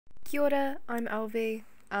Kia ora, I'm Alvi.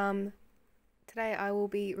 Today I will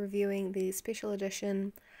be reviewing the special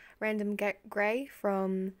edition Random Grey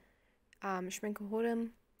from schmincke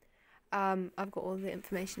Horadam. I've got all the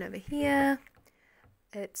information over here.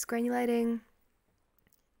 It's granulating,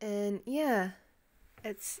 and yeah,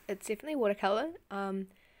 it's definitely watercolour.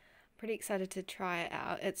 Pretty excited to try it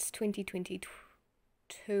out. It's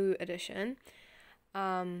 2022 edition.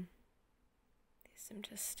 There's some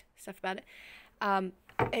just stuff about it.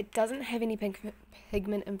 It doesn't have any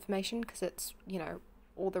pigment information because it's,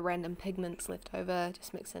 all the random pigments left over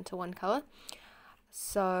just mixed into one colour.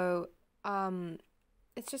 So,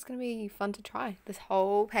 it's just going to be fun to try. This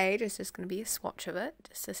whole page is just going to be a swatch of it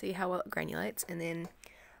just to see how well it granulates, and then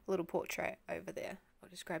a little portrait over there. I'll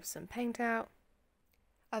just grab some paint out.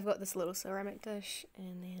 I've got this little ceramic dish,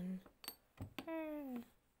 and then there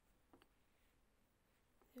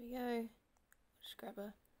we go. Just grab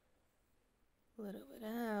a little bit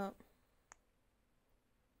out.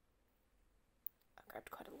 I grabbed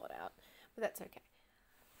quite a lot out, but that's okay.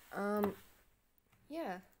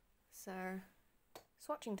 Yeah, so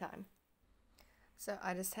swatching time. So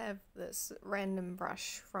I just have this random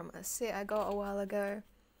brush from a set I got a while ago,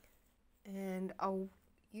 and I'll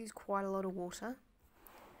use quite a lot of water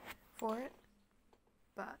for it,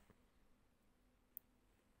 but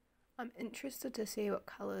I'm interested to see what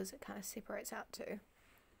colours it kind of separates out to.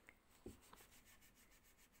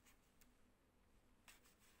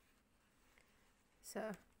 So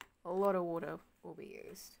a lot of water will be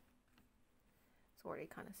used. It's already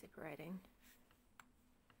kind of separating.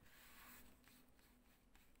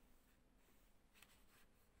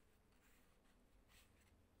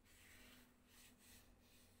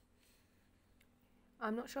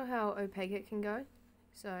 I'm not sure how opaque it can go,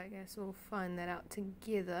 so I guess we'll find that out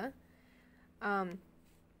together. Yeah.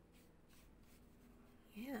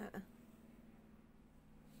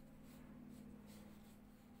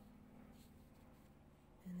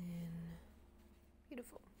 And then,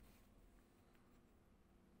 beautiful.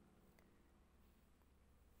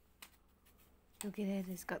 Look at it,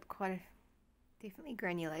 it's got quite a, definitely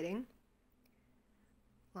granulating.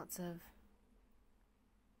 Lots of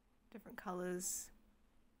different colours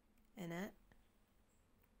in it.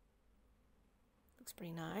 Looks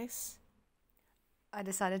pretty nice. I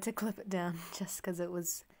decided to clip it down just because it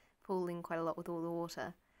was pooling quite a lot with all the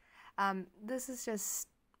water. This is just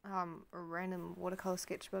a random watercolour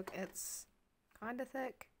sketchbook. It's kind of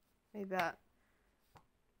thick, maybe about,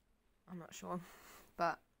 I'm not sure,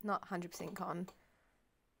 but not 100% cotton.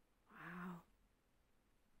 Wow,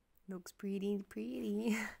 looks pretty.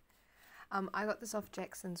 I got this off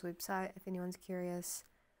Jackson's website if anyone's curious,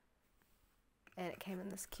 and it came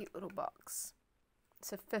in this cute little box.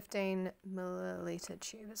 It's a 15ml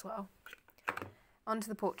tube as well. On to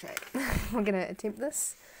the portrait. We're going to attempt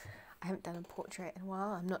this. I haven't done a portrait in a while.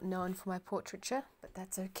 I'm not known for my portraiture, but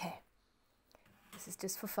that's okay. This is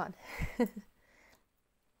just for fun. It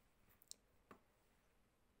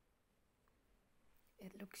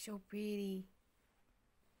looks so pretty.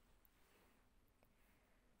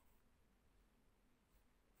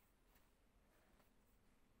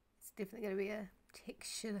 It's definitely going to be a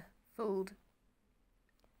texture-filled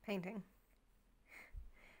painting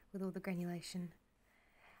with all the granulation.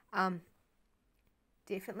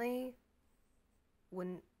 Definitely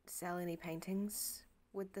wouldn't sell any paintings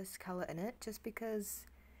with this colour in it, just because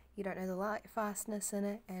you don't know the light fastness in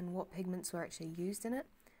it and what pigments were actually used in it.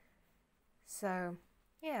 So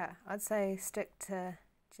yeah, I'd say stick to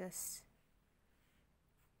just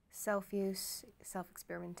self-use,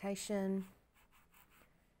 self-experimentation,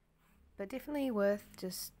 but definitely worth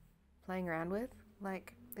just playing around with,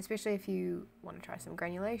 like especially if you want to try some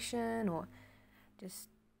granulation, or just,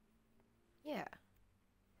 yeah,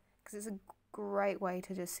 because it's a great way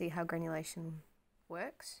to just see how granulation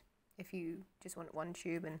works if you just want one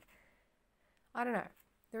tube. And I don't know,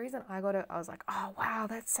 the reason I got it, I was like, oh wow,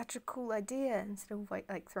 that's such a cool idea, instead of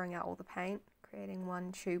like throwing out all the paint, creating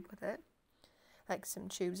one tube with it, like some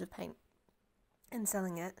tubes of paint, and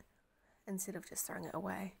selling it instead of just throwing it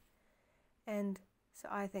away. And so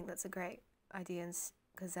I think that's a great idea,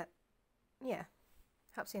 because that, yeah,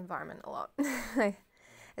 helps the environment a lot,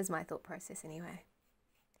 is my thought process anyway.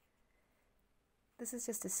 This is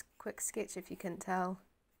just a quick sketch if you couldn't tell.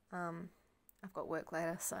 I've got work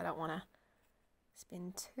later, so I don't want to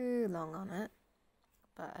spend too long on it,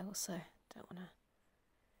 but I also don't want to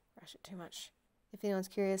rush it too much. If anyone's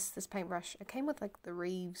curious, this paintbrush, it came with like the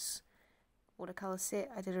Reveiw watercolour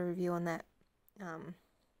set. I did a review on that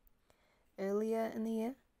earlier in the year,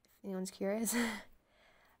 if anyone's curious.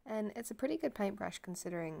 And it's a pretty good paintbrush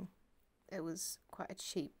considering it was quite a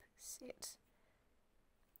cheap set.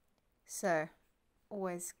 So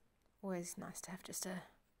always nice to have just a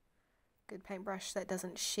good paintbrush that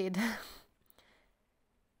doesn't shed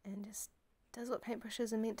and just does what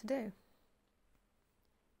paintbrushes are meant to do.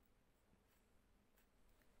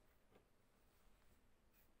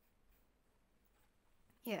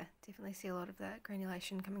 Yeah, definitely see a lot of that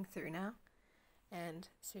granulation coming through now, and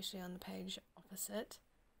especially on the page opposite.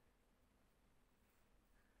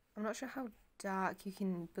 I'm not sure how dark you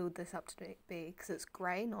can build this up to be, because it's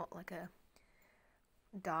grey, not like a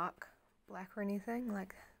dark black or anything,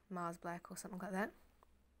 like Mars black or something like that.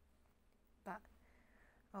 But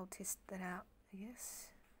I'll test that out, I guess.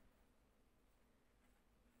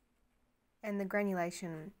 And the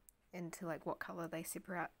granulation into like what colour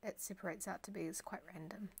it separates out to be is quite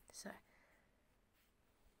random, so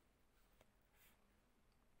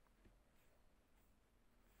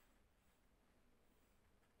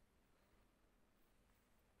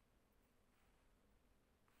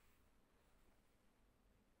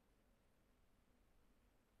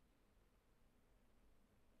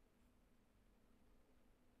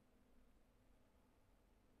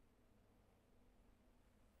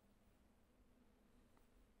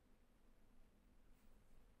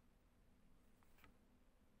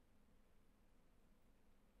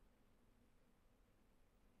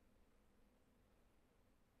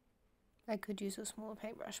I could use a smaller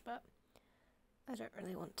paintbrush, but I don't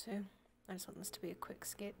really want to. I just want this to be a quick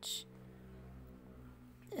sketch.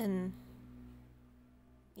 And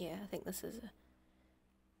yeah, I think this is a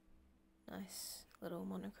nice little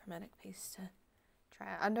monochromatic piece to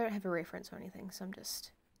try out. I don't have a reference or anything, so I'm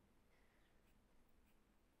just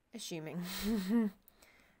assuming. I'm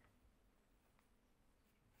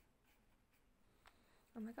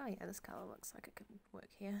like, oh yeah, this colour looks like it could work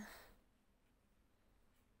here.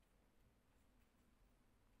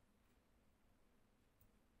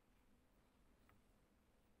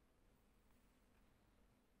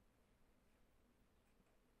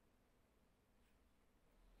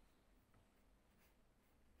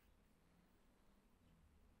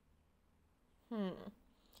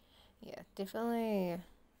 Yeah, definitely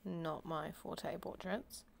not my forte,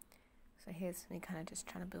 portraits. So here's me kind of just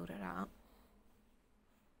trying to build it up.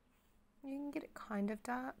 You can get it kind of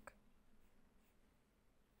dark,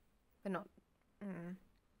 but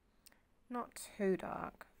not too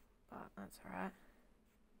dark, but that's alright.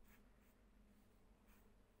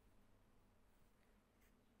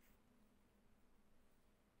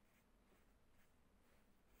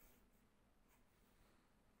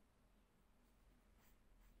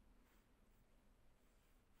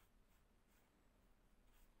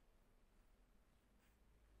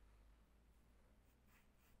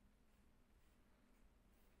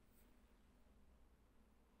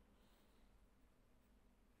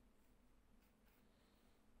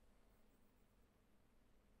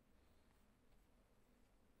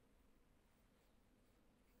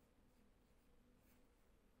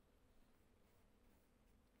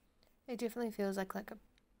 It definitely feels like a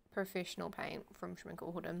professional paint from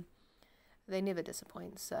Schmincke Horadam. They never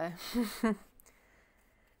disappoint, so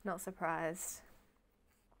not surprised.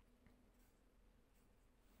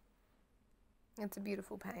 It's a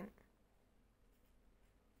beautiful paint.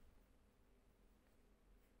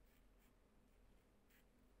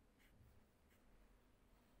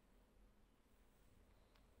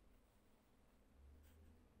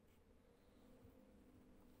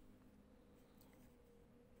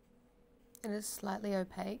 It is slightly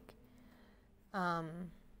opaque,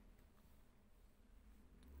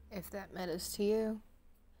 if that matters to you,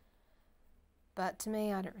 but to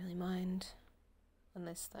me I don't really mind,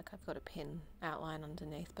 unless like I've got a pen outline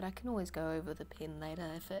underneath, but I can always go over the pen later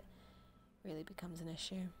if it really becomes an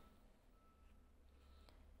issue.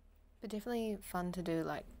 But definitely fun to do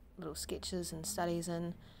like little sketches and studies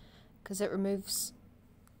in, because it removes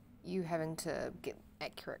you having to get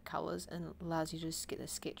accurate colours and allows you to just get the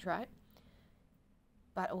sketch right,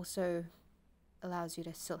 but also allows you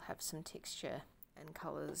to still have some texture and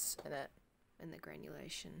colours in it, in the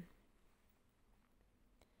granulation.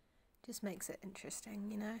 Just makes it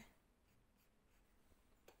interesting, you know,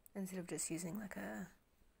 instead of just using like a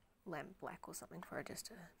lamp black or something for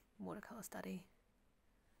just a watercolour study.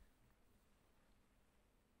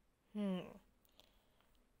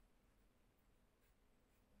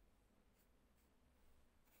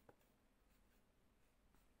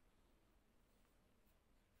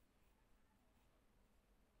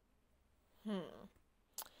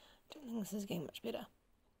 Don't think this is getting much better.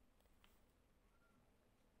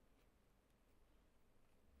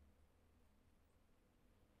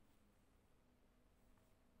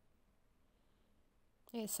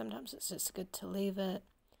 Yeah, sometimes it's just good to leave it,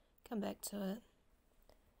 come back to it.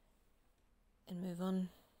 and move on.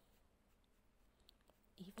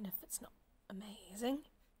 Even if it's not amazing,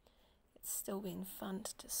 it's still been fun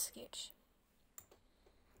to just sketch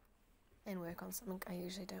and work on something I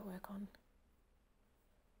usually don't work on.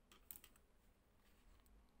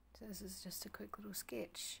 So this is just a quick little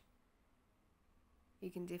sketch.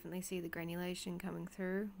 You can definitely see the granulation coming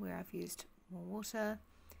through where I've used more water,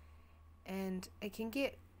 and it can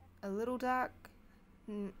get a little dark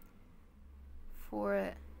for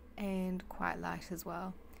it and quite light as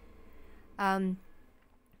well.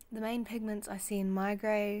 The main pigments I see in my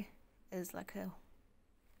grey is like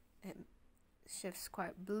it shifts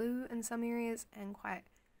quite blue in some areas and quite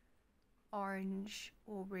orange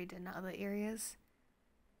or red in other areas.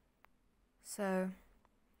 So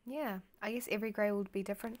yeah, I guess every grey would be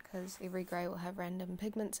different because every grey will have random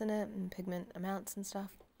pigments in it and pigment amounts and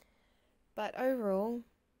stuff. But overall,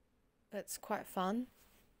 it's quite fun.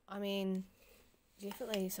 I mean,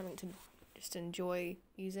 definitely something to just enjoy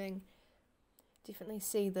using. Definitely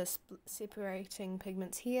see this separating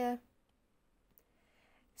pigments here.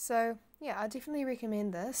 So yeah, I definitely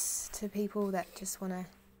recommend this to people that just want to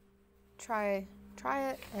try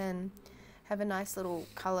it and have a nice little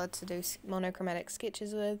colour to do monochromatic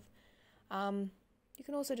sketches with. You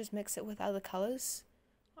can also just mix it with other colours.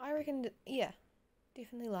 I reckon, yeah,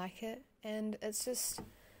 definitely like it. And it's just,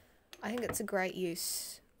 I think it's a great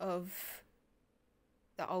use of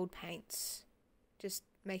the old paints, just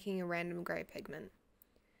making a random grey pigment.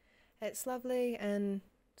 It's lovely and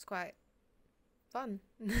it's quite fun.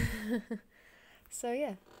 So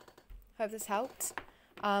yeah, hope this helped.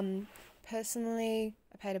 Personally,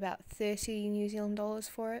 I paid about 30 New Zealand dollars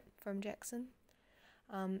for it from Jackson.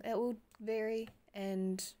 It will vary,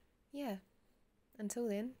 and yeah, until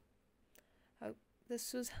then, hope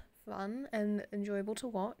this was fun and enjoyable to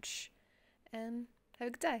watch, and have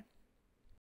a good day.